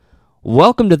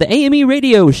Welcome to the AME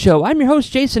Radio Show. I'm your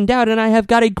host, Jason Dowd, and I have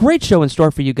got a great show in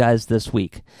store for you guys this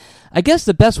week. I guess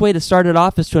the best way to start it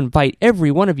off is to invite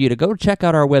every one of you to go check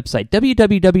out our website,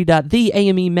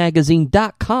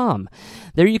 www.theamemagazine.com.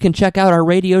 There you can check out our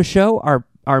radio show,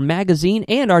 our magazine,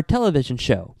 and our television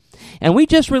show. And we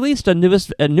just released a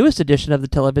newest edition of the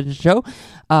television show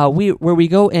where we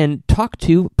go and talk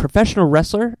to professional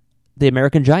wrestler, the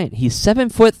American Giant. He's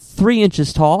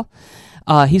 7'3" tall.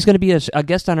 He's going to be a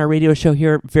guest on our radio show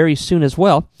here very soon as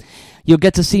well. You'll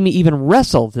get to see me even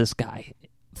wrestle this guy.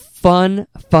 Fun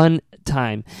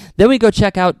time. Then we go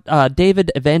check out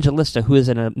David Evangelista, who is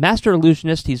a master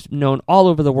illusionist. He's known all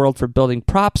over the world for building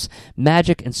props,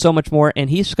 magic, and so much more. And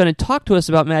he's going to talk to us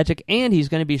about magic, and he's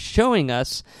going to be showing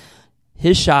us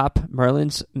his shop,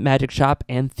 Merlin's Magic Shop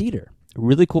and Theater. A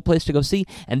really cool place to go see.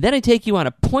 And then I take you on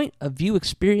a point-of-view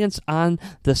experience on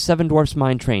the Seven Dwarfs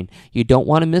Mine Train. You don't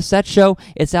want to miss that show.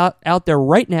 It's out there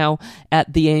right now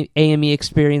at the AME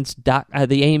experience, the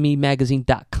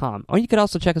AMEmagazine.com. Or you could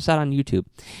also check us out on YouTube.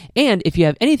 And if you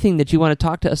have anything that you want to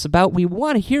talk to us about, we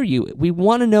want to hear you. We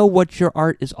want to know what your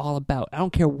art is all about. I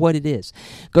don't care what it is.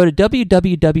 Go to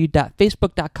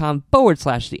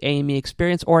www.facebook.com/the AME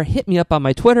experience, or hit me up on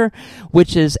my Twitter,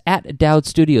 which is at Dowd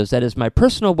Studios. That is my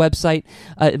personal website.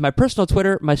 My personal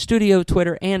Twitter, my studio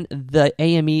Twitter, and the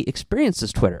AME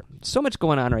Experiences Twitter. So much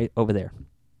going on right over there.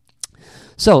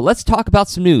 So let's talk about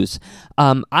some news.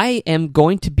 I am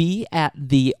going to be at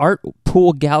the Art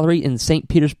Pool Gallery in St.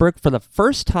 Petersburg for the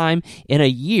first time in a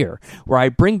year, where I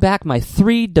bring back my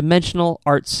three-dimensional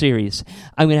art series.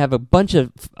 I'm going to have a bunch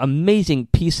of amazing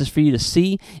pieces for you to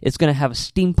see. It's going to have a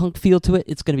steampunk feel to it.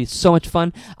 It's going to be so much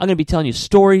fun. I'm going to be telling you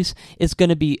stories. It's going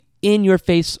to be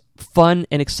in-your-face fun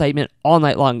and excitement all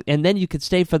night long. And then you could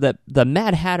stay for the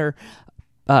Mad Hatter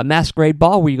Masquerade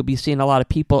Ball, where you'll be seeing a lot of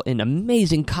people in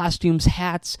amazing costumes,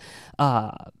 hats,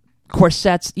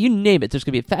 corsets, you name it. There's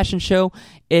going to be a fashion show.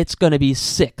 It's going to be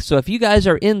sick. So if you guys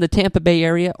are in the Tampa Bay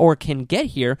area or can get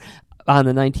here on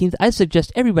the 19th, I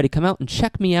suggest everybody come out and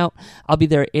check me out. I'll be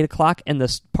there at 8 o'clock, and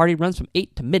the party runs from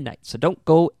 8 to midnight. So don't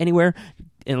go anywhere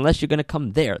unless you're going to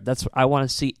come there. I want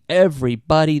to see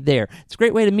everybody there. It's a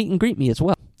great way to meet and greet me as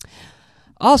well.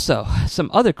 Also, some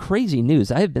other crazy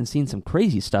news. I have been seeing some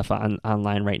crazy stuff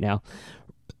online right now.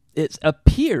 It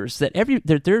appears that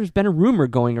there's been a rumor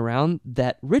going around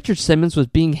that Richard Simmons was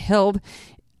being held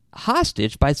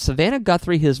hostage by Savannah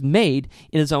Guthrie, his maid,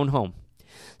 in his own home.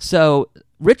 So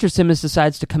Richard Simmons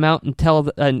decides to come out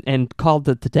and and call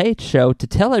the Today Show to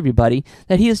tell everybody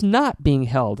that he is not being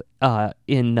held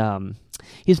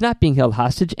He's not being held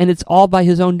hostage, and it's all by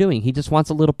his own doing. He just wants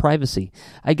a little privacy.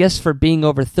 I guess for being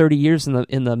over 30 years in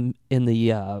the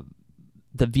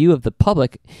view of the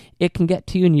public, it can get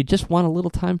to you, and you just want a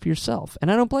little time for yourself.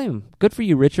 And I don't blame him. Good for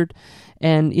you, Richard.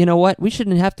 And you know what? We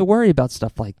shouldn't have to worry about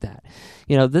stuff like that.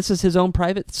 You know, this is his own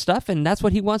private stuff, and that's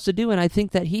what he wants to do, and I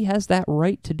think that he has that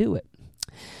right to do it.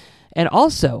 And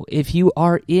also, if you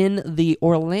are in the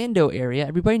Orlando area,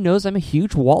 everybody knows I'm a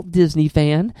huge Walt Disney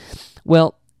fan.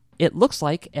 Well, it looks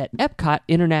like at Epcot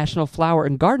International Flower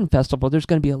and Garden Festival, there's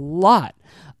going to be a lot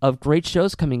of great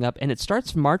shows coming up, and it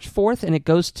starts March 4th, and it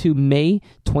goes to May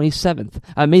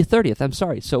 30th, I'm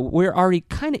sorry. So we're already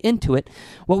kind of into it.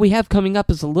 What we have coming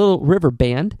up is a Little River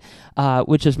Band,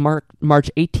 which is March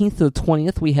 18th to the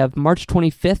 20th. We have March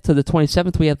 25th to the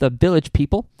 27th, we have the Village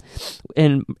People.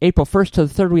 And April 1st to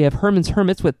the 3rd, we have Herman's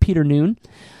Hermits with Peter Noon.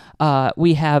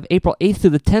 We have April 8th through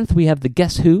the 10th, we have the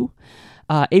Guess Who.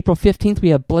 April 15th, we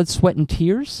have Blood, Sweat, and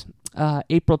Tears.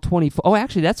 April 24th,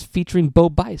 actually, that's featuring Bo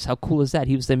Bice. How cool is that?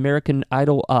 He was the American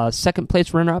Idol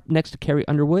second-place runner-up next to Carrie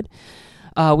Underwood.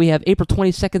 We have April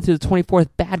 22nd through the 24th,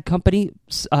 Bad Company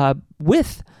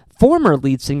with former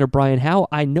lead singer Brian Howe.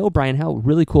 I know Brian Howe,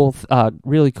 really cool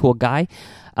guy.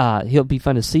 He'll be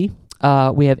fun to see.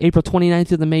 We have April 29th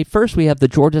through the May 1st, we have the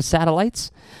Georgia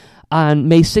Satellites. On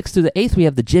May 6th through the 8th, we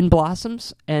have the Gin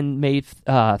Blossoms, and May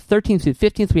 13th through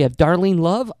the 15th, we have Darlene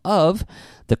Love of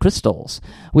the Crystals.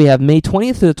 We have May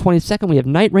 20th through the 22nd, we have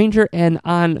Night Ranger, and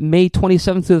on May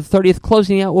 27th through the 30th,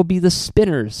 closing out will be the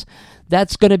Spinners.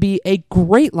 That's going to be a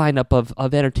great lineup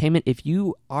of entertainment if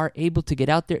you are able to get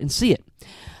out there and see it.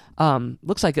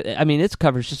 Looks like, it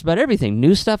covers just about everything.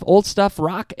 New stuff, old stuff,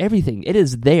 rock, everything. It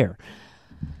is there.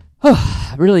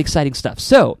 Really exciting stuff.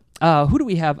 So, who do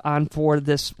we have on for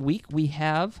this week? We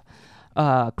have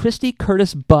Christy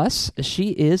Curtis Buss. She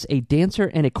is a dancer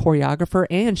and a choreographer,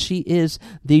 and she is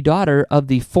the daughter of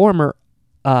the former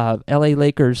LA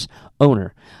Lakers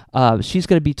owner. She's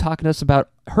going to be talking to us about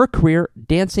her career,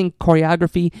 dancing,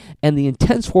 choreography, and the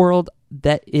intense world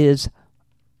that is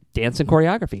dance and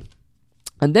choreography.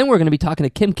 And then we're going to be talking to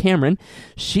Kim Cameron.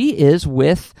 She is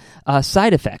with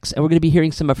Side Effects, and we're going to be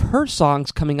hearing some of her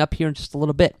songs coming up here in just a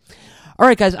little bit. All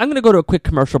right, guys, I'm going to go to a quick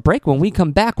commercial break. When we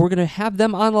come back, we're going to have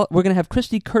them on. We're going to have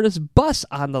Christy Curtis Buss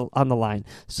on the line.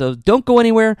 So don't go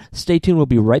anywhere. Stay tuned. We'll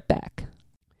be right back.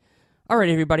 All right,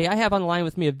 everybody, I have on the line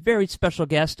with me a very special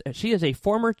guest. She is a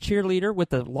former cheerleader with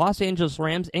the Los Angeles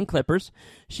Rams and Clippers.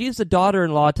 She is the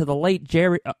daughter-in-law to the late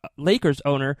Lakers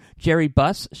owner, Jerry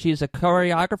Buss. She is a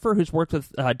choreographer who's worked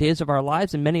with Days of Our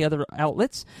Lives and many other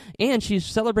outlets, and she's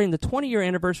celebrating the 20-year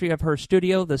anniversary of her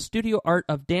studio, the Studio Art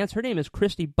of Dance. Her name is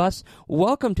Christy Buss.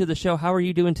 Welcome to the show. How are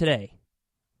you doing today?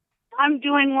 I'm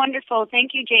doing wonderful.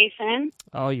 Thank you, Jason.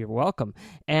 Oh, you're welcome.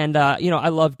 And, I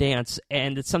love dance,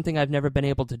 and it's something I've never been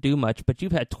able to do much, but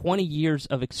you've had 20 years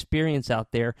of experience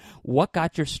out there. What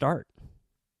got your start?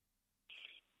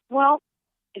 Well,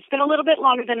 it's been a little bit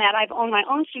longer than that. I've owned my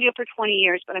own studio for 20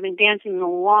 years, but I've been dancing a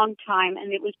long time,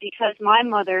 and it was because my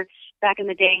mother back in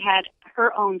the day had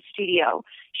her own studio.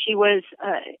 She was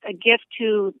a gift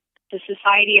to the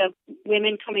Society of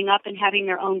Women coming up and having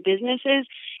their own businesses,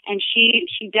 and she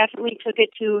definitely took it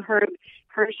to her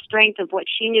strength of what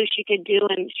she knew she could do,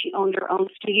 and she owned her own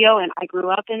studio, and I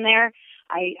grew up in there.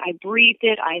 I breathed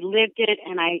it, I lived it,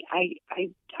 and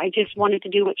I just wanted to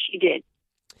do what she did.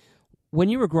 When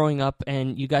you were growing up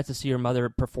and you got to see your mother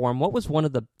perform, what was one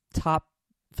of the top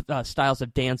styles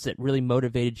of dance that really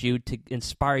motivated you to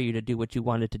inspire you to do what you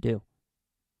wanted to do?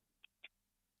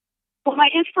 Well, my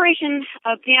inspiration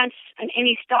of dance and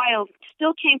any style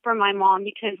still came from my mom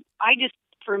because I just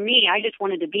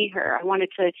wanted to be her. I wanted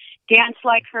to dance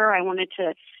like her. I wanted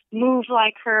to move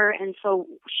like her. And so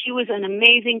she was an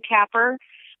amazing tapper.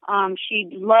 She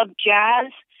loved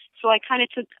jazz. So I kind of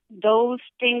took those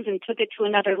things and took it to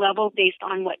another level based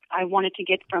on what I wanted to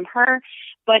get from her.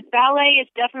 But ballet is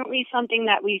definitely something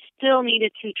that we still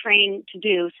needed to train to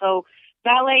do. So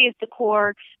ballet is the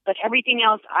core, but everything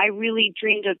else, I really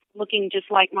dreamed of looking just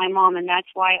like my mom, and that's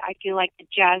why I feel like the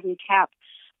jazz and tap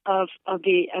of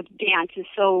dance is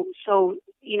so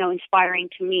inspiring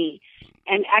to me.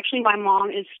 And actually, my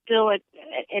mom is still at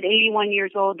 81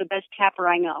 years old the best tapper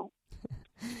I know.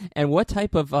 And what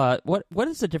type of what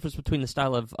is the difference between the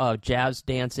style of jazz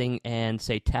dancing and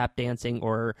say tap dancing,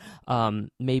 or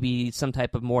maybe some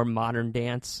type of more modern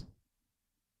dance?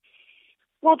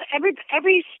 Well,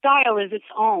 every style is its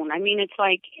own. I mean, it's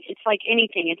like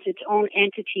anything. It's its own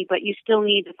entity, but you still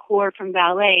need the core from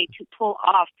ballet to pull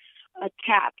off a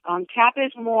tap. Tap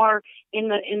is more in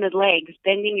the legs,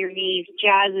 bending your knees.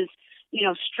 Jazz is,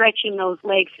 stretching those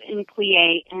legs in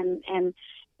plie, and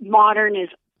modern is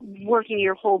working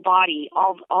your whole body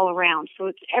all around.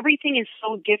 So everything is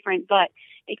so different, but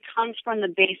it comes from the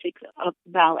basics of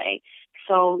ballet.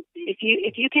 So if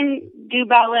you can do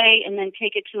ballet and then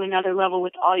take it to another level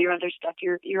with all your other stuff,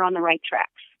 you're on the right track.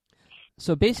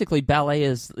 So basically, ballet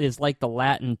is like the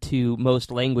Latin to most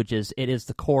languages. It is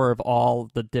the core of all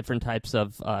the different types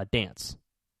of dance.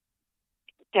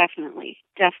 Definitely,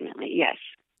 yes.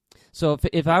 So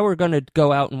if I were going to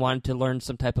go out and wanted to learn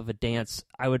some type of a dance,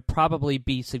 I would probably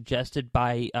be suggested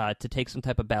to take some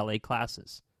type of ballet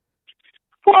classes.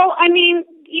 Well, I mean,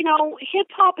 hip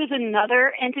hop is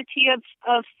another entity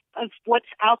of what's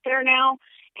out there now,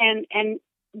 and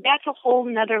that's a whole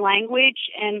nother language,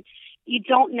 and you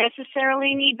don't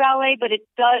necessarily need ballet, but it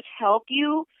does help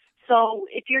you. So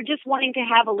if you're just wanting to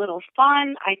have a little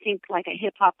fun, I think like a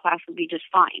hip hop class would be just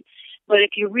fine. But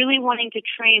if you're really wanting to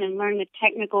train and learn the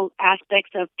technical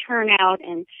aspects of turnout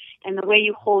and the way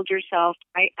you hold yourself,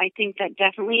 I think that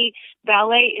definitely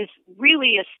ballet is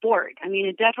really a sport. I mean,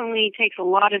 it definitely takes a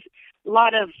lot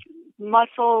of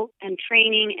muscle and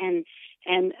training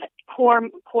and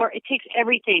core. It takes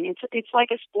everything. It's like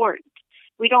a sport.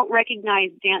 We don't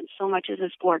recognize dance so much as a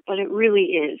sport, but it really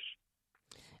is.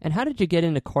 And how did you get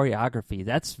into choreography?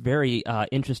 That's very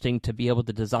interesting to be able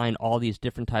to design all these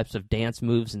different types of dance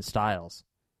moves and styles.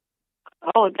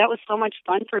 Oh, that was so much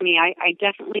fun for me. I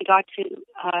definitely got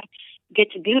to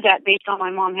get to do that based on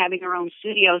my mom having her own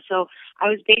studio. So I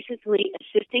was basically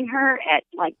assisting her at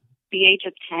like the age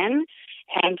of 10.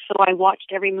 And so I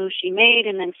watched every move she made,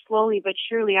 and then slowly but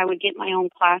surely I would get my own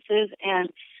classes, and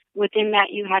within that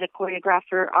you had a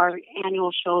choreographer, our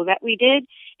annual show that we did.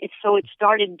 It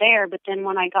started there, but then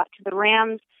when I got to the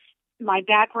Rams, my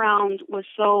background was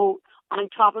so on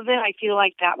top of it, I feel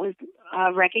like that was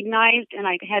recognized, and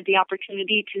I had the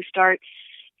opportunity to start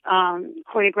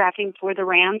choreographing for the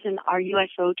Rams and our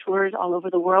USO tours all over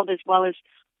the world, as well as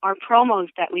our promos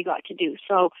that we got to do.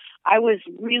 So I was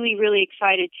really, really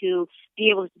excited to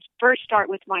be able to first start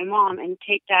with my mom and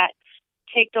take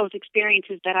those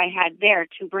experiences that I had there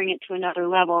to bring it to another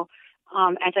level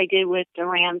as I did with the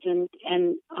Rams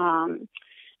and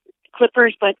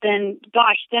Clippers. But then,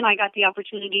 then I got the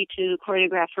opportunity to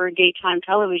choreograph for daytime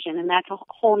television, and that's a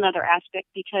whole nother aspect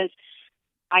because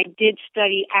I did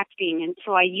study acting, and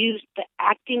so I used the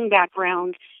acting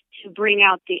background to bring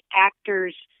out the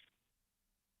actor's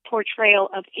portrayal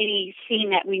of any scene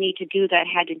that we need to do that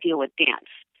had to deal with dance.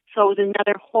 So it was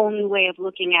another whole new way of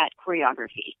looking at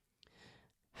choreography.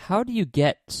 How do you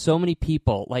get so many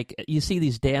people, like you see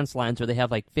these dance lines where they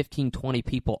have like 15, 20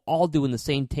 people all doing the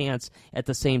same dance at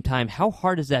the same time. How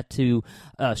hard is that to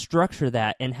structure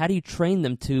that, and how do you train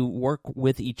them to work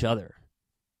with each other?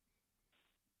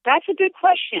 That's a good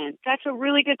question. That's a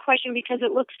really good question because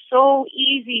it looks so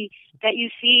easy that you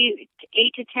see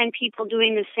 8 to 10 people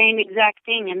doing the same exact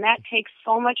thing, and that takes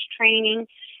so much training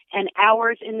and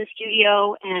hours in the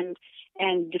studio and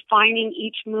defining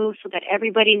each move so that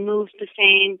everybody moves the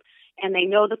same and they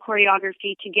know the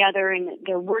choreography together and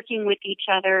they're working with each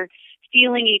other,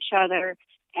 feeling each other.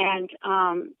 And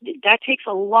that takes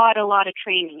a lot of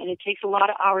training, and it takes a lot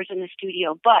of hours in the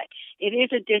studio. But it is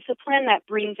a discipline that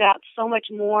brings out so much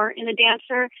more in a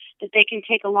dancer that they can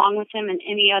take along with them in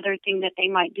any other thing that they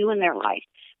might do in their life,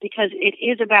 because it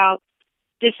is about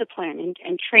discipline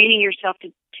and training yourself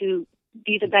to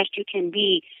be the best you can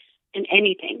be in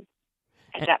anything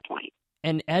at that point.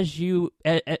 And as you,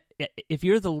 if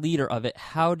you're the leader of it,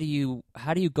 how do you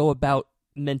go about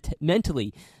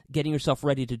mentally getting yourself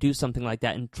ready to do something like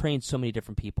that and train so many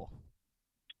different people?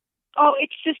 Oh,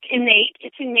 it's just innate.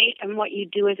 It's innate in what you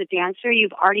do as a dancer.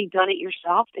 You've already done it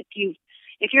yourself. If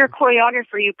you're a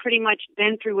choreographer, you've pretty much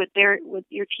been through what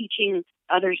you're teaching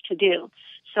others to do.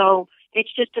 So it's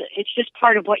just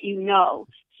part of what you know.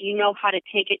 So you know how to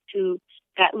take it to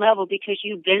that level because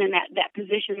you've been in that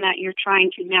position that you're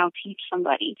trying to now teach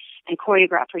somebody and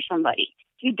choreograph for somebody.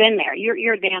 You've been there.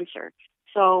 You're a dancer.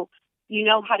 So you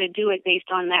know how to do it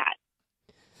based on that.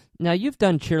 Now, you've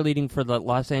done cheerleading for the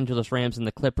Los Angeles Rams and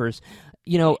the Clippers.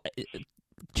 You know,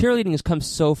 cheerleading has come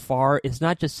so far. It's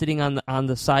not just sitting on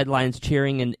the sidelines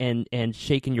cheering and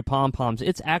shaking your pom-poms.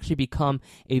 It's actually become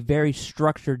a very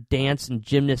structured dance and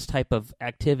gymnast type of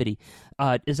activity.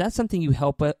 Is that something you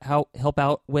help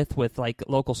out with like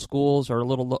local schools or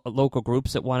local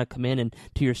groups that want to come in and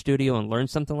to your studio and learn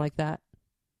something like that?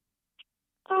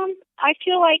 I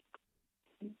feel like,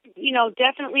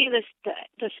 definitely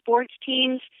the sports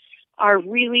teams are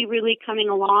really, really coming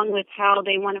along with how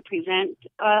they want to present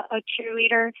a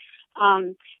cheerleader.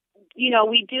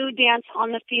 We do dance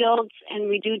on the fields and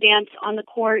we do dance on the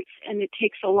courts, and it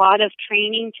takes a lot of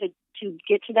training to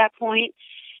get to that point.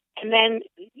 And then,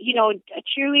 a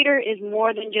cheerleader is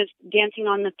more than just dancing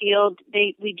on the field.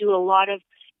 We do a lot of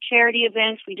charity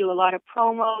events. We do a lot of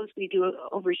promos. We do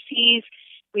overseas.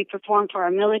 We perform for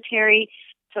our military.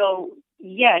 So,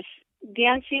 yes,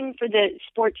 dancing for the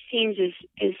sports teams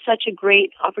is such a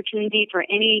great opportunity for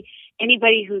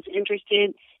anybody who's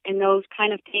interested in those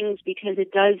kind of things, because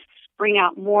it does bring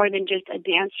out more than just a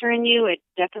dancer in you. It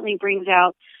definitely brings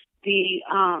out the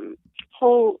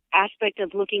whole aspect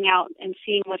of looking out and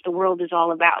seeing what the world is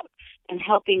all about and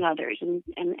helping others and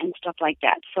stuff like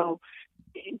that. So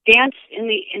dance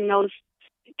in those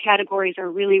categories are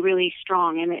really, really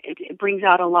strong, and it brings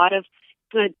out a lot of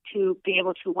good to be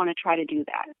able to want to try to do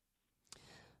that.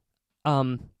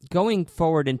 Going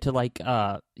forward into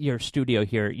your studio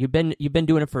here, you've been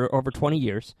doing it for over 20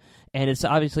 years, and it's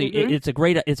obviously it's a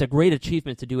great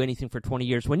achievement to do anything for 20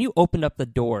 years. When you opened up the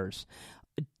doors,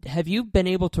 have you been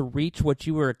able to reach what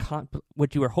you were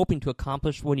hoping to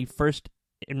accomplish when you first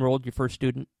enrolled your first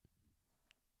student?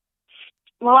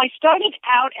 Well, I started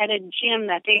out at a gym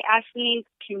that they asked me,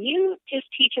 "Can you just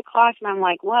teach a class?" And I'm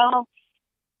like, "Well,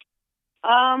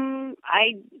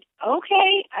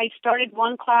 I started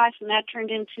one class, and that turned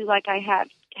into I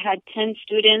had 10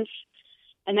 students,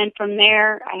 and then from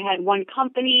there I had one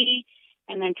company,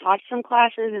 and then taught some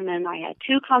classes, and then I had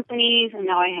 2 companies, and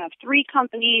now I have 3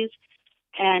 companies,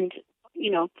 and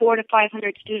 400 to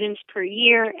 500 students per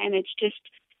year, and it's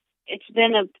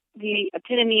been the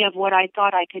epitome of what I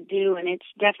thought I could do, and it's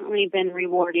definitely been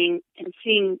rewarding, and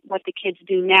seeing what the kids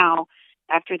do now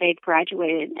after they've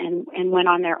graduated and went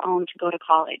on their own to go to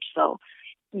college. So,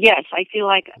 yes, I feel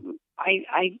like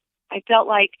I felt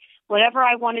like whatever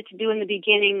I wanted to do in the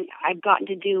beginning, I've gotten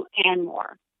to do and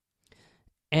more.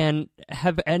 And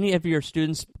have any of your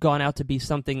students gone out to be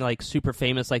something super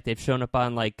famous, like they've shown up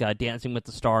on Dancing with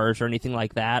the Stars or anything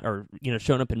like that, or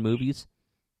shown up in movies?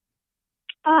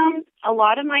 A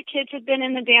lot of my kids have been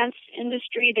in the dance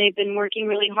industry. They've been working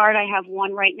really hard. I have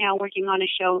one right now working on a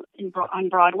show on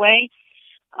Broadway.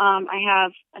 I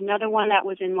have another one that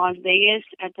was in Las Vegas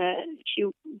she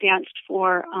danced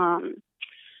for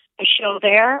a show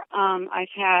there. I've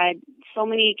had so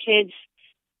many kids,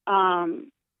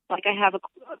 like I have a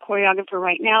choreographer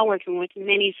right now working with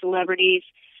many celebrities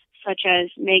such as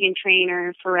Meghan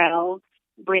Trainor, Pharrell,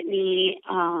 Brittany,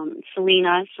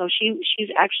 Selena. So she's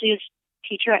actually a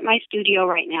teacher at my studio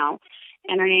right now,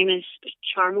 and her name is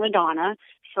Charm LaDonna.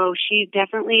 So she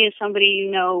definitely is somebody you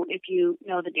know if you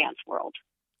know the dance world.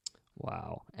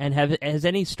 Wow. And has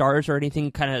any stars or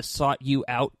anything kind of sought you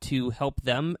out to help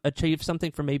them achieve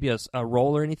something for maybe a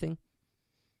role or anything?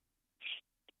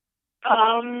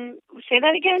 Say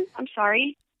that again? I'm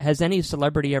sorry. Has any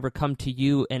celebrity ever come to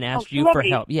you and asked you for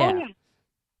help? Yeah. Oh, yeah.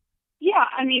 Yeah,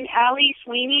 I mean, Allie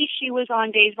Sweeney, she was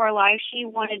on Days of Our Lives. She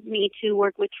wanted me to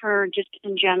work with her just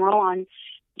in general on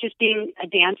just being a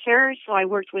dancer. So I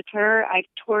worked with her. I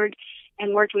toured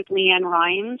and worked with Leanne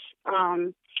Rimes.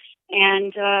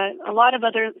 And a lot of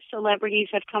other celebrities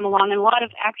have come along, and a lot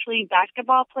of actually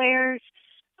basketball players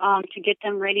to get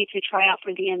them ready to try out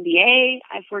for the NBA.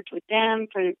 I've worked with them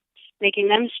for making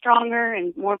them stronger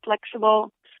and more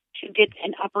flexible to get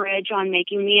an upper edge on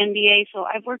making the NBA. So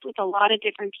I've worked with a lot of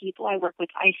different people. I work with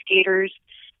ice skaters,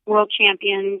 world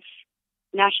champions,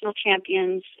 national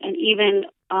champions, and even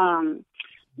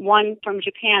one from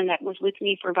Japan that was with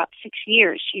me for about 6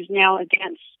 years. She's now a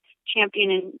dance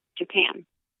champion in Japan.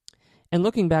 And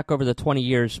looking back over the 20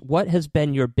 years, what has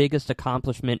been your biggest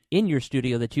accomplishment in your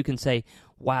studio that you can say,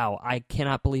 wow, I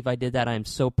cannot believe I did that. I'm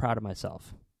so proud of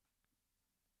myself?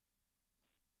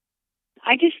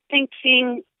 I just think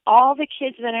seeing all the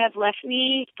kids that have left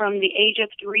me from the age of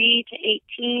 3 to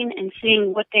 18 and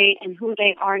seeing what they and who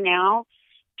they are now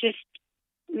just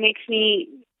makes me,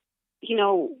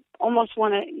 almost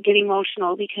want to get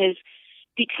emotional because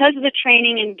of the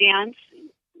training in dance,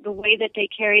 the way that they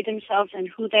carry themselves and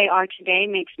who they are today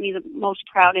makes me the most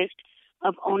proudest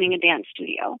of owning a dance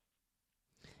studio.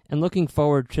 And looking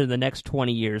forward to the next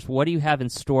 20 years, what do you have in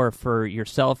store for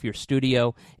yourself, your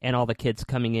studio, and all the kids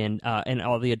coming in, and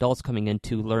all the adults coming in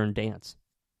to learn dance?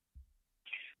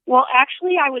 Well,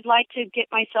 actually, I would like to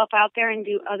get myself out there and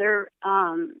do other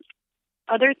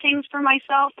things for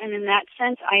myself. And in that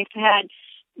sense, I've had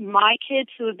my kids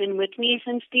who have been with me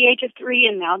since the age of 3,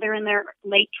 and now they're in their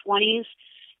late 20s.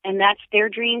 And that's their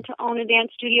dream to own a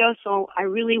dance studio. So I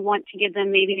really want to give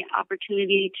them maybe an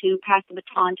opportunity to pass the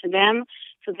baton to them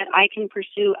so that I can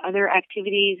pursue other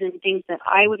activities and things that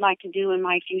I would like to do in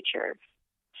my future.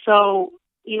 So,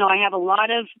 I have a lot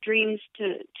of dreams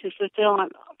to fulfill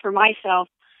for myself.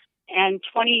 And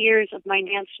 20 years of my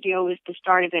dance studio is the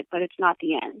start of it, but it's not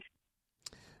the end.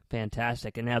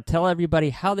 Fantastic. And now tell everybody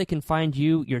how they can find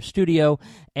you, your studio,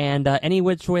 and any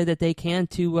which way that they can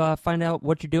to find out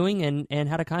what you're doing and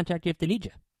how to contact you if they need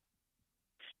you.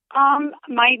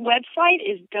 My website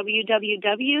is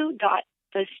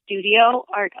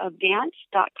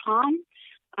www.thestudioartofdance.com.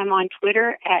 I'm on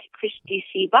Twitter at Christy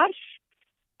C. Buss.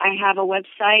 I have a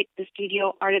website, The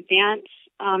Studio Art of Dance,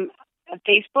 a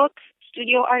Facebook,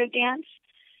 Studio Art of Dance,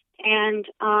 and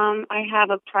I have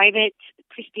a private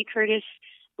Christy Curtis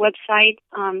website,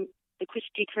 the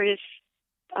Christy Curtis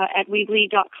at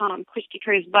Weebly.com, Christy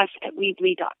Curtis Buss at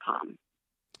Weebly.com.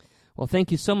 Well,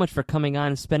 thank you so much for coming on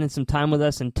and spending some time with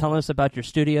us and telling us about your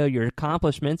studio, your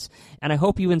accomplishments, and I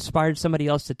hope you inspired somebody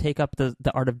else to take up the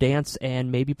art of dance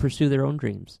and maybe pursue their own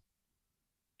dreams.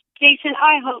 Jason,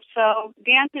 I hope so.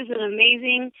 Dance is an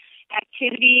amazing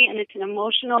activity, and it's an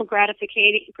emotional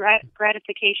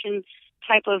gratification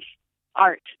type of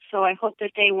art, so I hope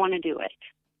that they want to do it.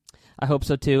 I hope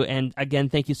so, too. And again,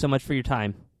 thank you so much for your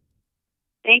time.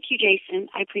 Thank you, Jason.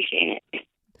 I appreciate it.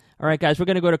 All right, guys, we're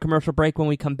going to go to commercial break. When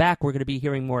we come back, we're going to be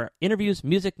hearing more interviews,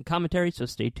 music, and commentary, so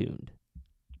stay tuned.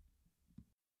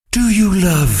 Do you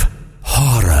love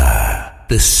horror,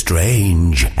 the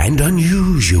strange and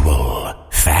unusual,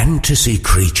 fantasy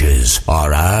creatures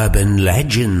or urban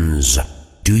legends?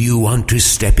 Do you want to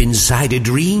step inside a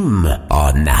dream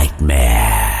or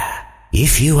nightmare?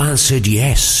 If you answered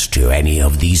yes to any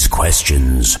of these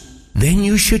questions, then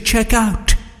you should check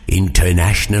out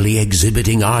internationally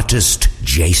exhibiting artist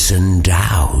Jason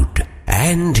Dowd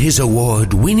and his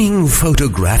award-winning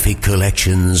photographic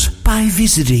collections by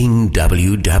visiting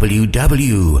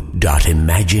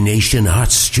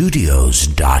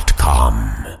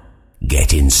www.imaginationartstudios.com.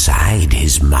 Get inside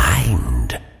his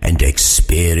mind and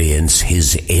experience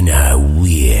his inner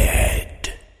weird.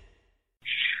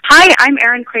 Hi, I'm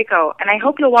Erin Krakow, and I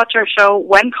hope you'll watch our show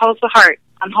When Calls the Heart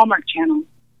on Hallmark Channel.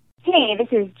 Hey, this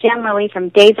is Jen Lilly from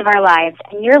Days of Our Lives,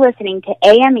 and you're listening to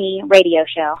AME Radio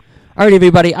Show. All right,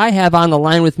 everybody, I have on the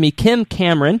line with me Kim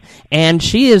Cameron, and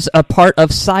she is a part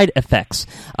of Side Effects.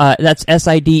 That's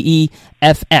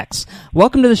SIDEFX.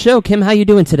 Welcome to the show, Kim. How you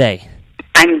doing today?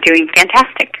 I'm doing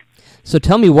fantastic. So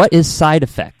tell me, what is Side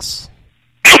Effects?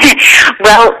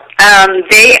 Well,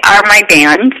 they are my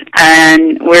band,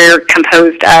 and we're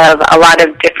composed of a lot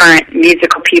of different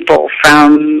musical people,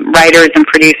 from writers and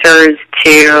producers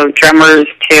to drummers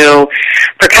to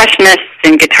percussionists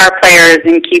and guitar players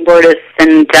and keyboardists,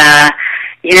 and,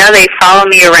 they follow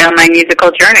me around my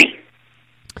musical journey.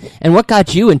 And what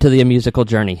got you into the musical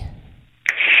journey?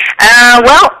 I've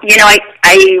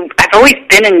always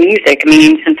been in music. I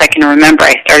mean, since I can remember,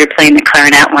 I started playing the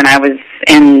clarinet when I was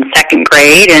in second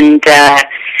grade, and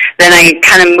then I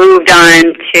kind of moved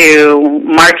on to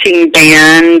marching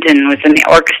band and was in the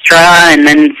orchestra, and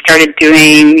then started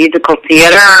doing musical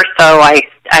theater. So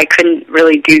I couldn't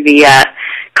really do the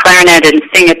clarinet and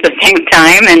sing at the same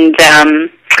time, and then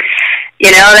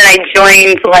I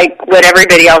joined like what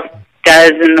everybody else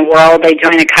does in the world. I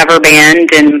joined a cover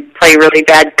band and play really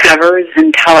bad covers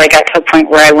until I got to a point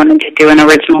where I wanted to do an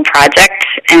original project,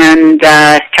 and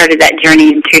started that journey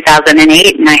in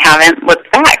 2008, and I haven't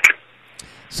looked back.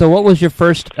 So what was your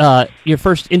first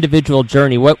individual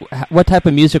journey? What type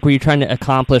of music were you trying to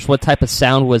accomplish? What type of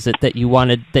sound was it that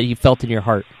you felt in your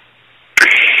heart?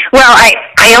 Well,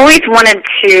 I always wanted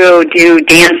to do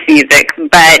dance music,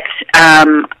 but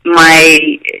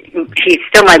he's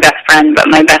still my best friend, but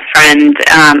my best friend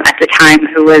at the time,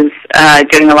 who was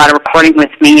doing a lot of recording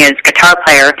with me, is guitar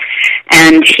player,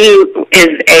 and he is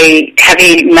a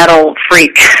heavy metal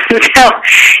freak. So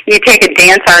you take a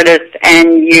dance artist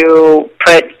and you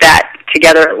put that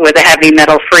together with a heavy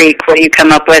metal freak. What do you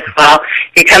come up with? Well,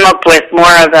 you come up with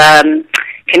more of a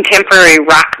contemporary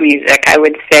rock music, I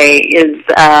would say,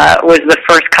 was the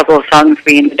first couple of songs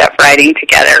we ended up writing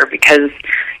together, because,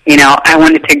 I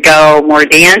wanted to go more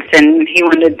dance and he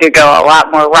wanted to go a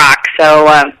lot more rock.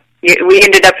 So we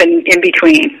ended up in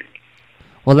between.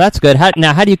 Well, that's good. How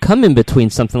do you come in between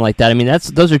something like that? I mean,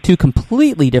 those are two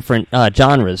completely different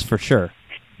genres, for sure.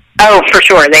 Oh, for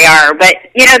sure, they are. But,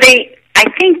 I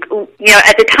think,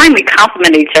 at the time we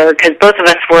complimented each other, because both of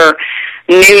us were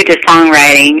new to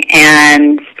songwriting,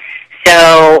 and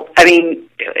so, I mean,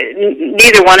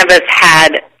 neither one of us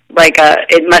had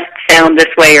it must sound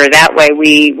this way or that way.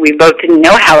 We both didn't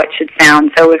know how it should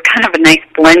sound, so it was kind of a nice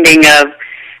blending of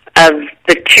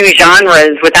the two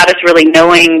genres without us really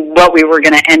knowing what we were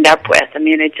going to end up with. I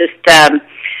mean, it just,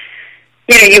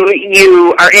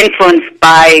 you are influenced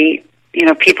by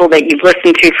people that you've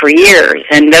listened to for years,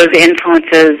 and those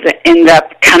influences end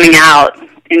up coming out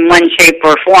in one shape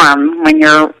or form when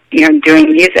you're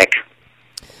doing music.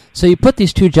 So you put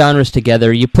these two genres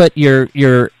together. You put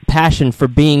your passion for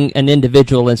being an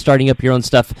individual and starting up your own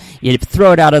stuff. You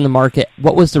throw it out on the market.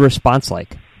 What was the response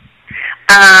like?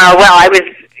 Well, I was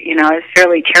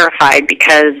fairly terrified,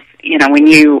 because when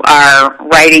you are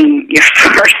writing your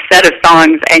first set of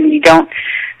songs and you don't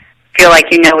feel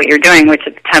like you know what you're doing, which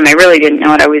at the time I really didn't know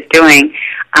what I was doing.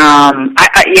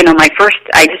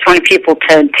 I just wanted people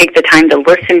to take the time to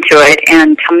listen to it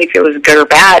and tell me if it was good or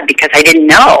bad, because I didn't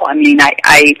know. I mean,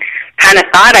 I kind of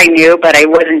thought I knew, but I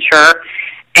wasn't sure.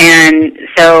 And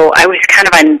so I was kind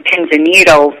of on pins and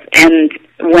needles. And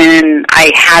when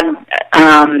I had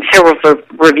several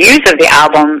reviews of the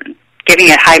album giving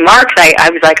it high marks, I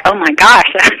was like, oh my gosh,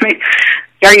 I mean,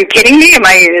 are you kidding me?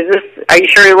 Are you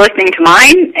sure you're listening to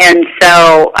mine? And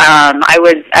so I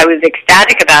was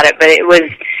ecstatic about it, but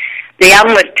the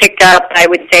album was picked up, I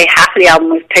would say half of the album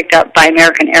was picked up by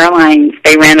American Airlines.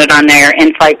 They ran it on their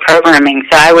in-flight programming.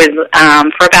 So I was,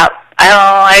 for about,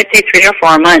 I'd say 3 or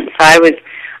 4 months, so I was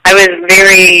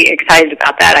very excited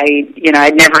about that.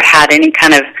 I'd never had any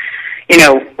kind of,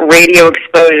 radio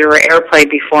exposure or airplay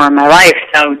before in my life,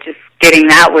 so just getting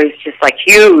that was just like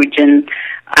huge, and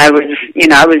I was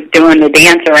doing the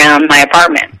dance around my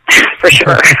apartment, for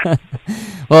sure.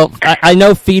 Well, I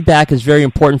know feedback is very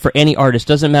important for any artist.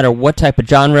 Doesn't matter what type of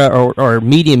genre or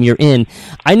medium you're in.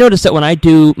 I notice that when I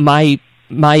do my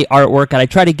artwork and I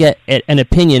try to get an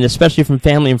opinion, especially from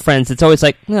family and friends, it's always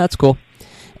like, that's cool.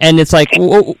 And it's like,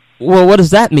 well, what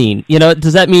does that mean?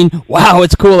 Does that mean, wow,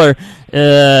 it's cooler?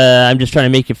 I'm just trying to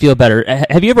make you feel better.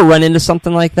 Have you ever run into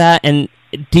something like that? And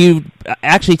do you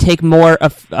actually take more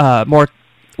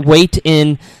weight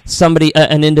in somebody,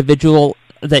 an individual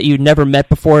that you never met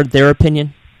before, their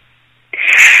opinion?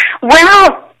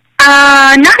 Well,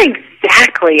 not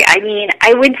exactly. I mean,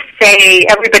 I would say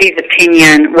everybody's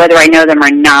opinion, whether I know them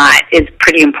or not, is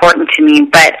pretty important to me.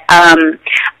 But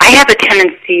I have a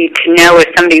tendency to know if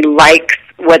somebody likes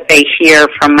what they hear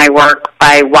from my work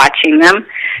by watching them,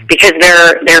 because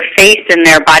their face and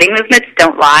their body movements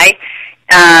don't lie.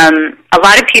 A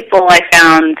lot of people I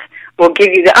found will give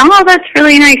you that's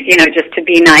really nice, just to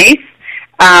be nice.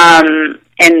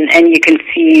 And you can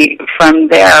see from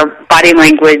their body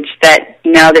language that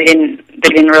no, they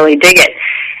didn't really dig it.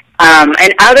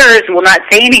 And others will not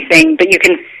say anything, but you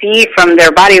can see from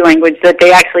their body language that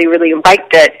they actually really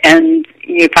liked it, and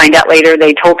you find out later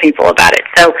they told people about it.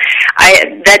 So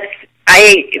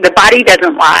the body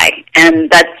doesn't lie, and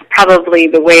that's probably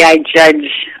the way I judge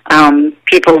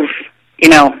people's,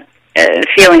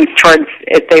 feelings towards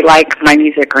if they like my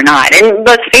music or not. And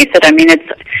let's face it, I mean, it's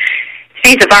a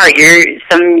piece of art.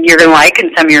 Some you're going to like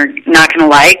and some you're not going to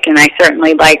like, and I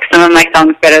certainly like some of my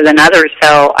songs better than others,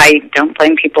 so I don't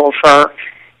blame people for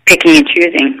picking and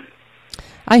choosing.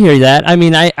 I hear that. I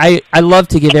mean, I love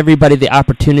to give everybody the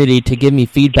opportunity to give me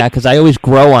feedback because I always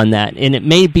grow on that. And it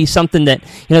may be something that,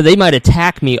 they might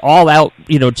attack me all out,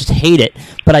 just hate it.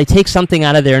 But I take something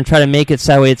out of there and try to make it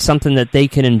so it's something that they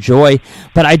can enjoy.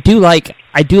 But I do like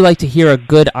to hear a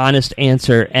good, honest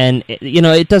answer. And,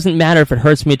 it doesn't matter if it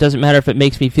hurts me. It doesn't matter if it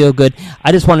makes me feel good.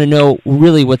 I just want to know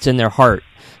really what's in their heart.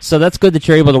 So that's good that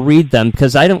you're able to read them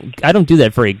because I don't do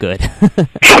that very good.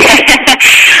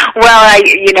 Well,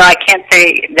 I can't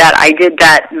say that I did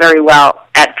that very well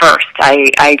at first.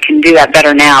 I can do that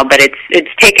better now, but it's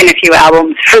taken a few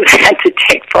albums for that to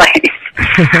take place.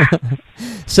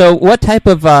 So, what type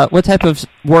of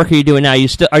work are you doing now?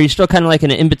 Are you still kind of like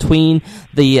in between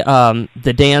the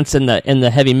dance and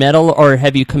the heavy metal, or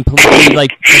have you completely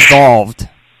evolved?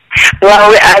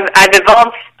 Well, I've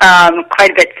evolved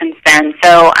quite a bit since then.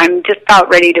 So I'm just about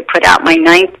ready to put out my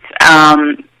 9th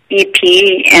EP,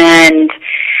 and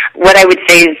what I would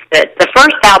say is that the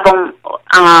first album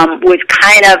was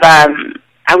kind of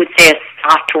I would say a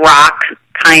soft rock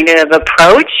kind of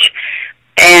approach,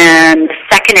 and the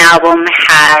second album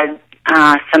had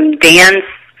some dance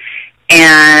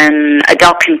and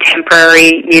adult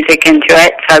contemporary music into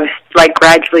it. So I was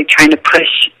gradually trying to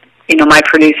push my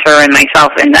producer and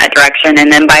myself in that direction.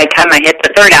 And then by the time I hit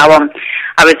the third album,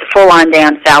 I was a full-on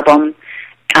dance album.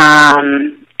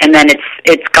 And then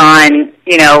it's gone,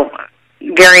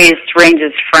 various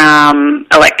ranges from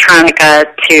electronica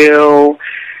to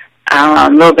a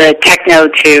little bit of techno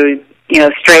to,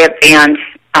 straight up dance.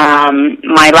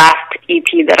 My last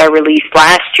EP that I released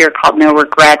last year called No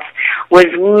Regrets was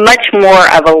much more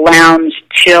of a lounge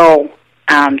chill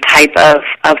type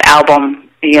of album.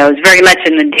 It was very much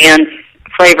in the dance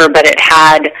flavor, but it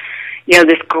had,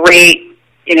 this great,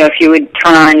 if you would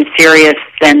turn on Sirius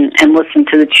and listen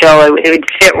to the chill, it would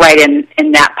fit right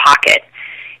in that pocket.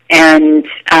 And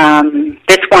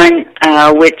this one,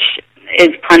 which is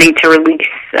planning to release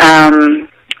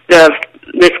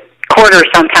this quarter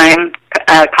sometime,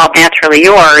 called Naturally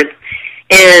Yours,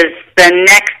 is the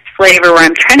next flavor where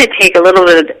I'm trying to take a little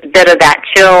bit of that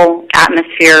chill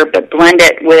atmosphere, but blend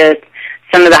it with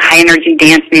some of the high energy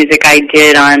dance music I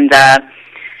did on the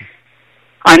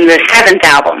 7th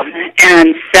album.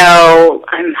 And so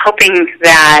I'm hoping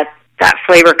that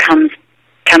flavor comes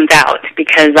out,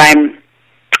 because I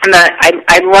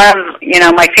love,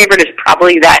 my favorite is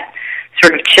probably that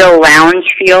sort of chill lounge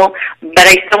feel, but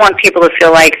I still want people to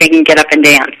feel like they can get up and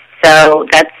dance. So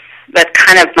that's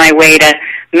kind of my way to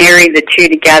marry the two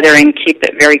together and keep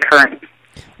it very current.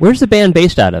 Where's the band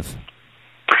based out of?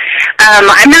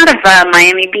 I'm out of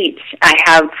Miami Beach.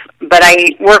 But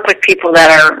I work with people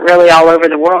that are really all over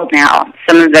the world now.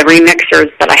 Some of the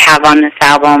remixers that I have on this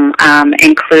album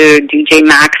include DJ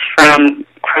Max from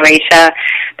Croatia,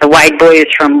 the Wide Boys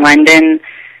from London.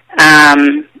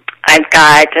 I've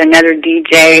got another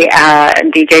DJ,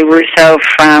 DJ Russo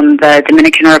from the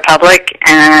Dominican Republic,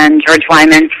 and George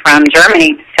Wyman from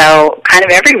Germany. So kind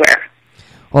of everywhere.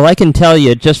 Well, I can tell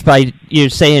you, just by you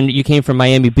saying you came from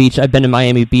Miami Beach, I've been to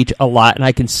Miami Beach a lot, and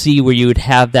I can see where you would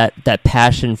have that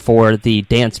passion for the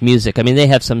dance music. I mean, they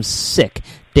have some sick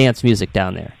dance music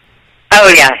down there.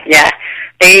 Oh, yeah.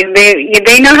 They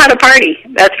know how to party,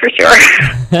 that's for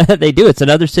sure. They do. It's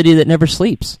another city that never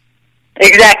sleeps.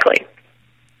 Exactly.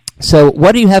 So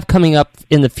what do you have coming up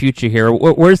in the future here?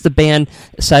 Where's the band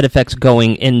Side Effects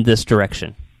going in this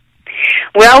direction?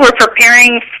 Well, we're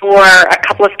preparing for a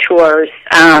couple of tours.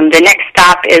 The next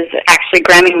stop is actually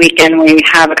Grammy weekend. We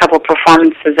have a couple of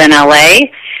performances in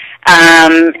L.A.,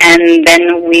 and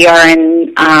then we are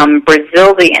in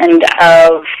Brazil the end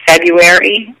of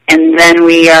February, and then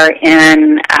we are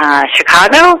in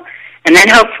Chicago, and then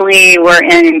hopefully we're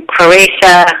in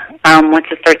Croatia once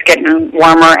it starts getting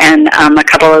warmer, and a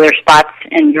couple other spots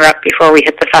in Europe before we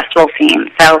hit the festival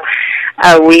scene. So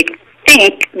we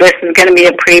think this is going to be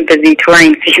a pretty busy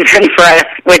touring season for us,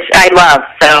 which I love.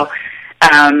 So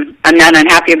I'm not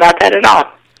unhappy about that at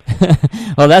all.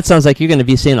 Well, that sounds like you're going to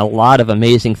be seeing a lot of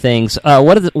amazing things.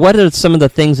 What are some of the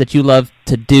things that you love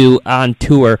to do on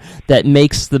tour that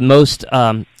makes the most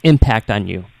impact on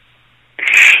you?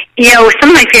 Some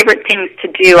of my favorite things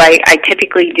to do, I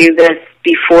typically do this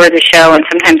before the show and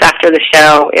sometimes after the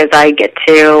show, is I get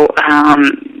to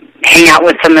hang out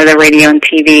with some of the radio and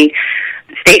TV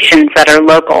stations that are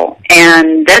local.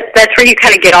 And that's where you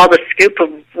kind of get all the scoop of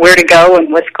where to go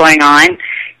and what's going on,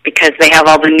 because they have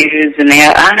all the news and they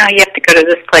have, oh no, you have to go to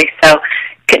this place. So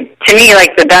to me,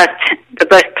 like the best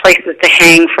places to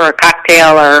hang for a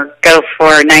cocktail or go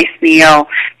for a nice meal,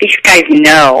 these guys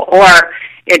know. Or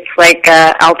it's like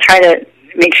I'll try to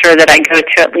make sure that I go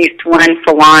to at least one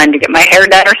salon to get my hair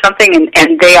done or something,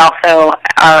 and they also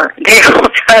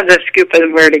have the scoop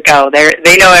of where to go.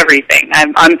 They know everything.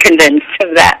 I'm convinced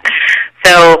of that.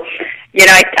 So,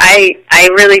 I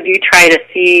really do try to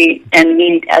see and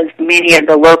meet as many of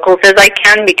the locals as I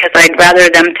can, because I'd rather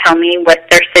them tell me what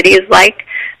their city is like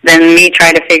than me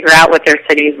try to figure out what their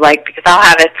city is like, because I'll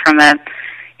have it from a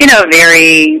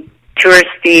very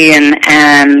touristy and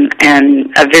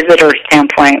a visitor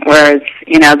standpoint, whereas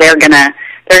they're gonna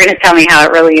tell me how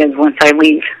it really is once I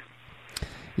leave.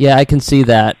 Yeah, I can see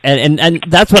that, and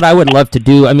that's what I would love to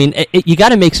do. I mean, you got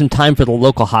to make some time for the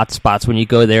local hot spots when you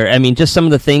go there. I mean, just some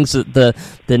of the things, the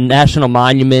national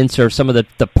monuments or some of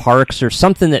the parks or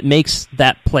something that makes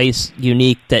that place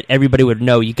unique that everybody would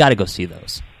know. You got to go see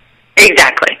those.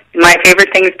 Exactly, my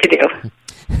favorite things to do.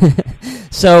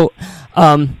 So,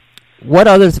 what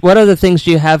other things do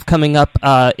you have coming up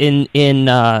in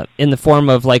the form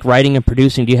of like writing and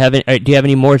producing? Do you have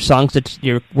any more songs that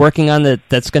you're working on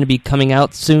that's going to be coming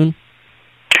out soon?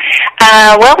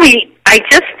 I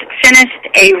just finished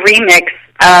a remix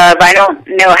of, I don't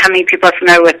know how many people are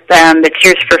familiar with the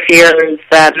Tears for Fears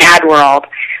Mad World,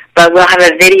 but we'll have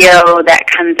a video that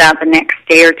comes out the next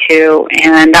day or two,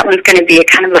 and that one's going to be a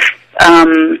kind of a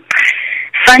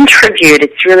fun tribute.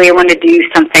 It's really, I want to do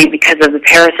something because of the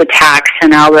Paris attacks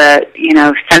and all the,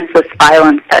 senseless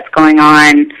violence that's going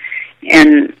on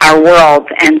in our world.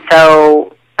 And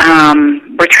so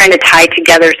we're trying to tie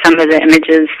together some of the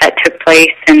images that took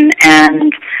place and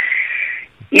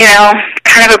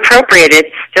kind of appropriate.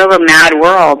 It's still a mad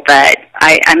world, but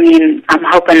I mean, I'm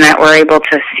hoping that we're able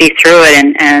to see through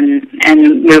it and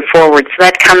move forward. So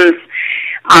that comes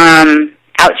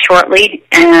out shortly,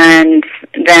 and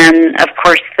then, of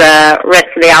course, the rest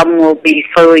of the album will be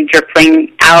slowly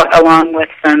dripping out, along with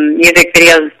some music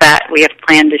videos that we have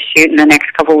planned to shoot in the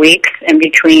next couple weeks in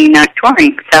between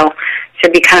touring. So it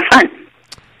should be kind of fun.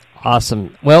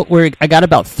 Awesome. Well, I got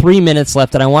about 3 minutes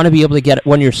left, and I want to be able to get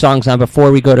one of your songs on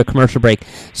before we go to commercial break.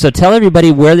 So tell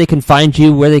everybody where they can find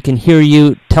you, where they can hear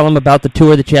you. Tell them about the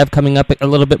tour that you have coming up a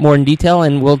little bit more in detail,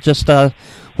 and we'll just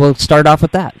we'll start off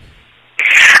with that.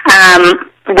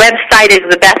 Website is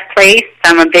the best place.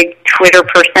 I'm a big Twitter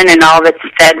person, and all of it's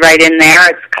fed right in there.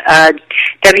 It's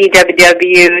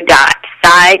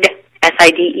www.side,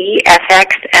 SIDEFX,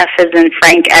 F as in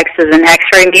Frank, X as in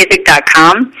X-ray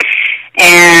music.com.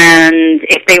 And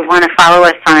if they want to follow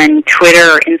us on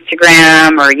Twitter or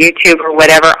Instagram or YouTube or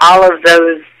whatever, all of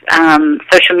those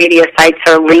social media sites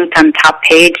are linked on top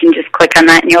page, and just click on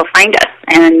that and you'll find us.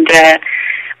 And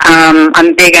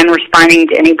I'm big on responding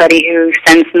to anybody who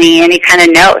sends me any kind of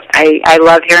note. I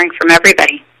love hearing from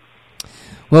everybody.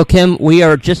 Well, Kim, we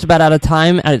are just about out of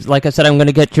time. Like I said, I'm going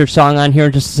to get your song on here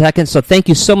in just a second. So thank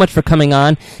you so much for coming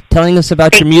on, telling us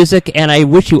about your music, and I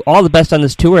wish you all the best on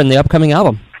this tour and the upcoming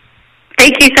album.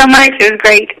 Thank you so much. It was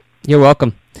great. You're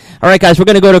welcome. All right, guys, we're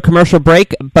going to go to a commercial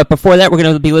break, but before that, we're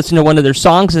going to be listening to one of their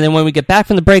songs, and then when we get back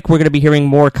from the break, we're going to be hearing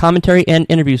more commentary and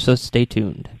interviews, so stay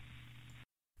tuned.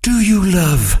 Do you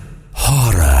love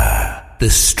horror, the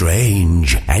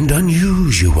strange and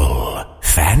unusual,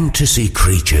 fantasy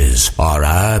creatures or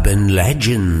urban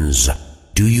legends?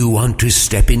 Do you want to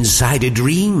step inside a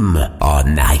dream or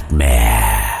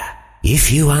nightmare?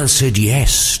 If you answered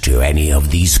yes to any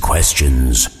of these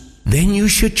questions, then you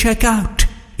should check out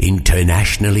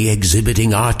internationally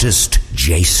exhibiting artist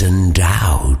Jason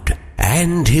Dowd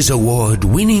and his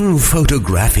award-winning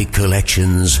photographic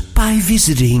collections by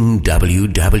visiting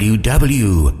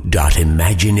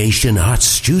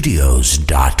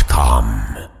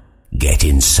www.imaginationartstudios.com. Get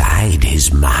inside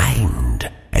his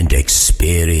mind and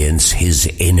experience his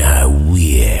inner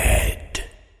weird.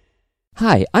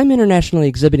 Hi, I'm internationally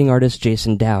exhibiting artist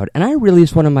Jason Dowd, and I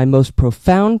released one of my most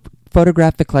profound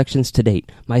photographic collections to date,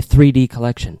 my 3D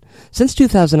collection. Since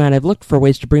 2009, I've looked for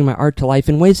ways to bring my art to life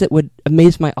in ways that would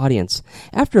amaze my audience.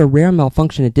 After a rare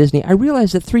malfunction at Disney, I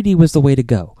realized that 3D was the way to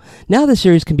go. Now the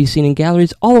series can be seen in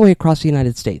galleries all the way across the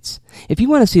United States. If you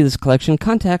want to see this collection,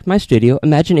 contact my studio,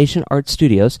 Imagination Art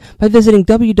Studios, by visiting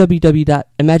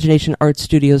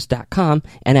www.imaginationartstudios.com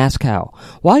and ask how.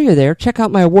 While you're there, check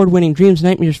out my award-winning Dreams,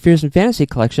 Nightmares, Fears, and Fantasy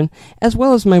collection, as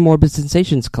well as my Morbid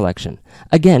Sensations collection.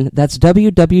 Again, that's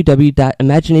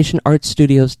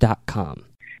www.imaginationartstudios.com.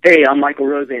 Hey, I'm Michael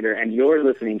Rosander, and you're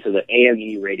listening to the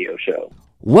AME radio show.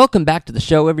 Welcome back to the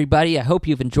show, everybody. I hope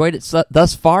you've enjoyed it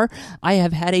thus far. I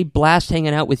have had a blast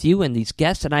hanging out with you and these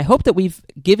guests, and I hope that we've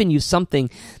given you something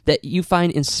that you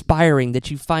find inspiring, that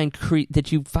you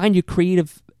find your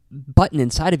creative button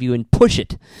inside of you and push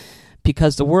it,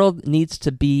 because the world needs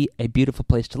to be a beautiful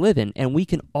place to live in, and we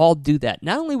can all do that,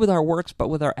 not only with our works, but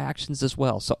with our actions as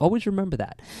well. So always remember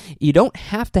that. You don't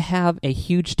have to have a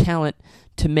huge talent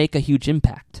to make a huge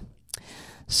impact.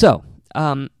 So,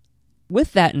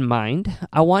 with that in mind,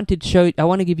 I want to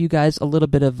give you guys a little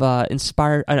bit of an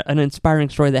inspiring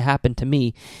story that happened to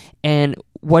me. And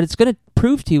what it's going to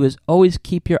prove to you is always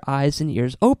keep your eyes and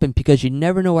ears open, because you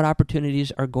never know what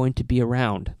opportunities are going to be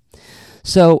around.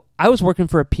 So I was working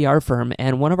for a PR firm,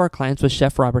 and one of our clients was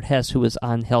Chef Robert Hess, who was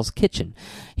on Hell's Kitchen.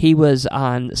 He was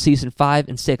on season 5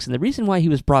 and 6, and the reason why he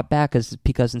was brought back is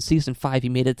because in season 5 he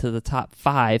made it to the top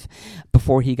 5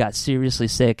 before he got seriously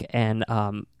sick and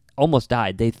almost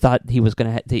died. They thought he was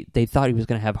going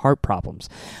to have heart problems.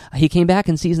 He came back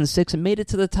in season 6 and made it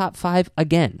to the top 5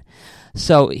 again.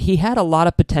 So he had a lot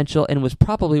of potential and was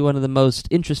probably one of the most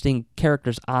interesting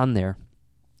characters on there.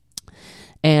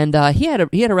 And he had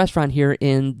a restaurant here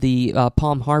in the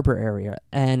Palm Harbor area,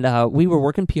 and we were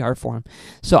working PR for him.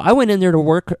 So I went in there to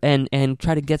work and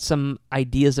try to get some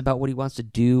ideas about what he wants to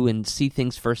do and see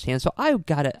things firsthand. So I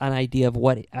got an idea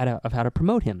of how to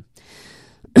promote him.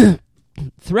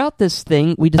 Throughout this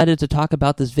thing, we decided to talk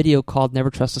about this video called Never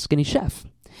Trust a Skinny Chef.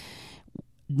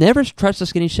 Never Trust a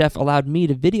Skinny Chef allowed me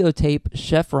to videotape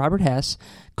Chef Robert Hess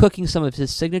cooking some of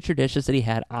his signature dishes that he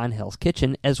had on Hell's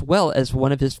Kitchen, as well as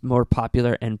one of his more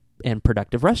popular and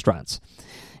productive restaurants.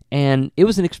 And it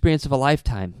was an experience of a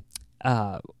lifetime.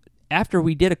 After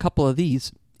we did a couple of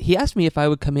these, he asked me if I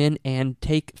would come in and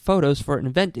take photos for an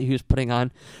event that he was putting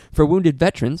on for wounded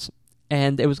veterans,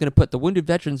 and it was going to put the Wounded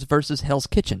Veterans versus Hell's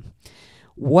Kitchen.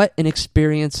 What an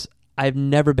experience. I've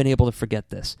never been able to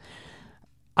forget this.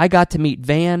 I got to meet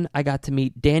Van. I got to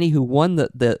meet Danny, who won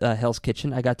the Hell's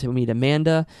Kitchen. I got to meet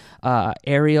Amanda,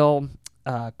 Ariel,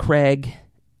 Craig,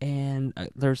 and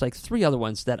there's like 3 other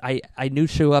ones that I knew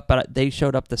show up, but they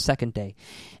showed up the second day.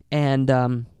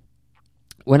 And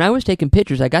when I was taking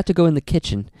pictures, I got to go in the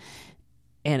kitchen,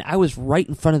 and I was right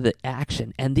in front of the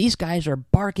action. And these guys are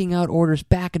barking out orders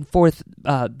back and forth.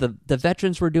 The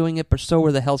veterans were doing it, but so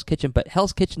were the Hell's Kitchen. But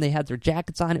Hell's Kitchen, they had their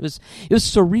jackets on. It was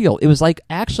surreal. It was like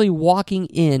actually walking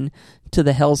in to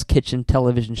the Hell's Kitchen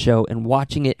television show and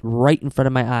watching it right in front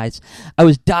of my eyes. I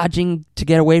was dodging to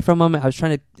get away from them. I was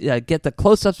trying to get the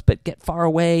close-ups, but get far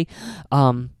away.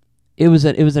 It was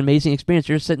an amazing experience.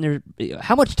 You're sitting there.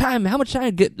 How much time?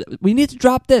 We need to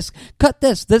drop this. Cut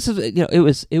this. This is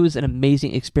It was an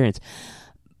amazing experience.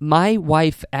 My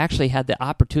wife actually had the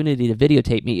opportunity to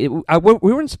videotape me.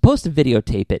 We weren't supposed to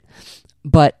videotape it,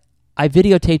 but I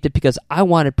videotaped it because I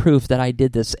wanted proof that I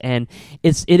did this. And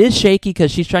it is shaky because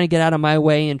she's trying to get out of my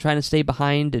way and trying to stay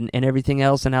behind and everything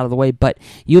else and out of the way. But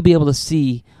you'll be able to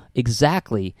see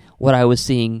exactly what I was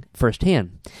seeing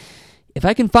firsthand. If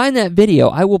I can find that video,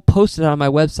 I will post it on my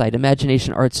website,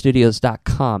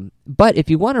 imaginationartstudios.com. But if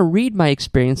you want to read my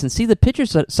experience and see the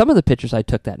pictures, some of the pictures I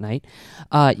took that night,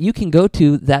 you can go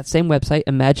to that same website,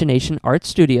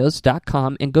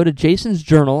 imaginationartstudios.com, and go to Jason's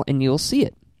Journal, and you'll see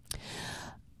it.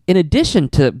 In addition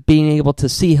to being able to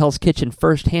see Hell's Kitchen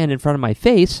firsthand in front of my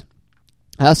face,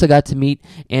 I also got to meet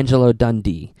Angelo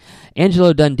Dundee.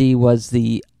 Angelo Dundee was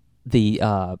the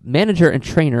manager and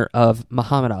trainer of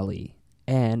Muhammad Ali,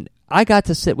 and I got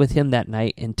to sit with him that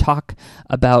night and talk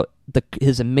about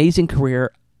his amazing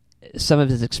career, some of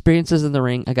his experiences in the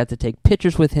ring. I got to take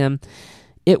pictures with him.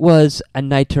 It was a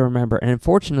night to remember, and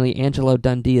unfortunately, Angelo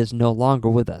Dundee is no longer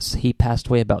with us. He passed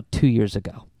away about 2 years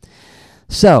ago.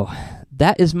 So,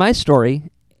 that is my story,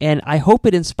 and I hope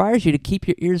it inspires you to keep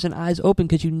your ears and eyes open,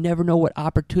 because you never know what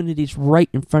opportunity's right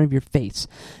in front of your face.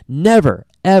 Never,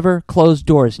 ever close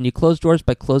doors, and you close doors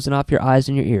by closing off your eyes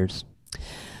and your ears.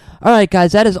 All right,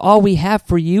 guys, that is all we have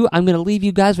for you. I'm going to leave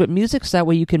you guys with music so that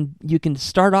way you can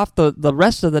start off the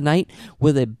rest of the night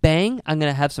with a bang. I'm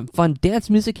going to have some fun dance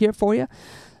music here for you.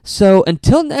 So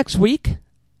until next week,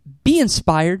 be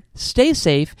inspired, stay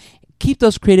safe, keep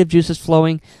those creative juices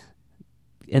flowing,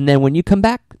 and then when you come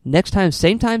back next time,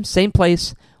 same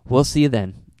place, we'll see you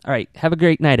then. All right, have a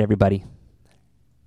great night, everybody.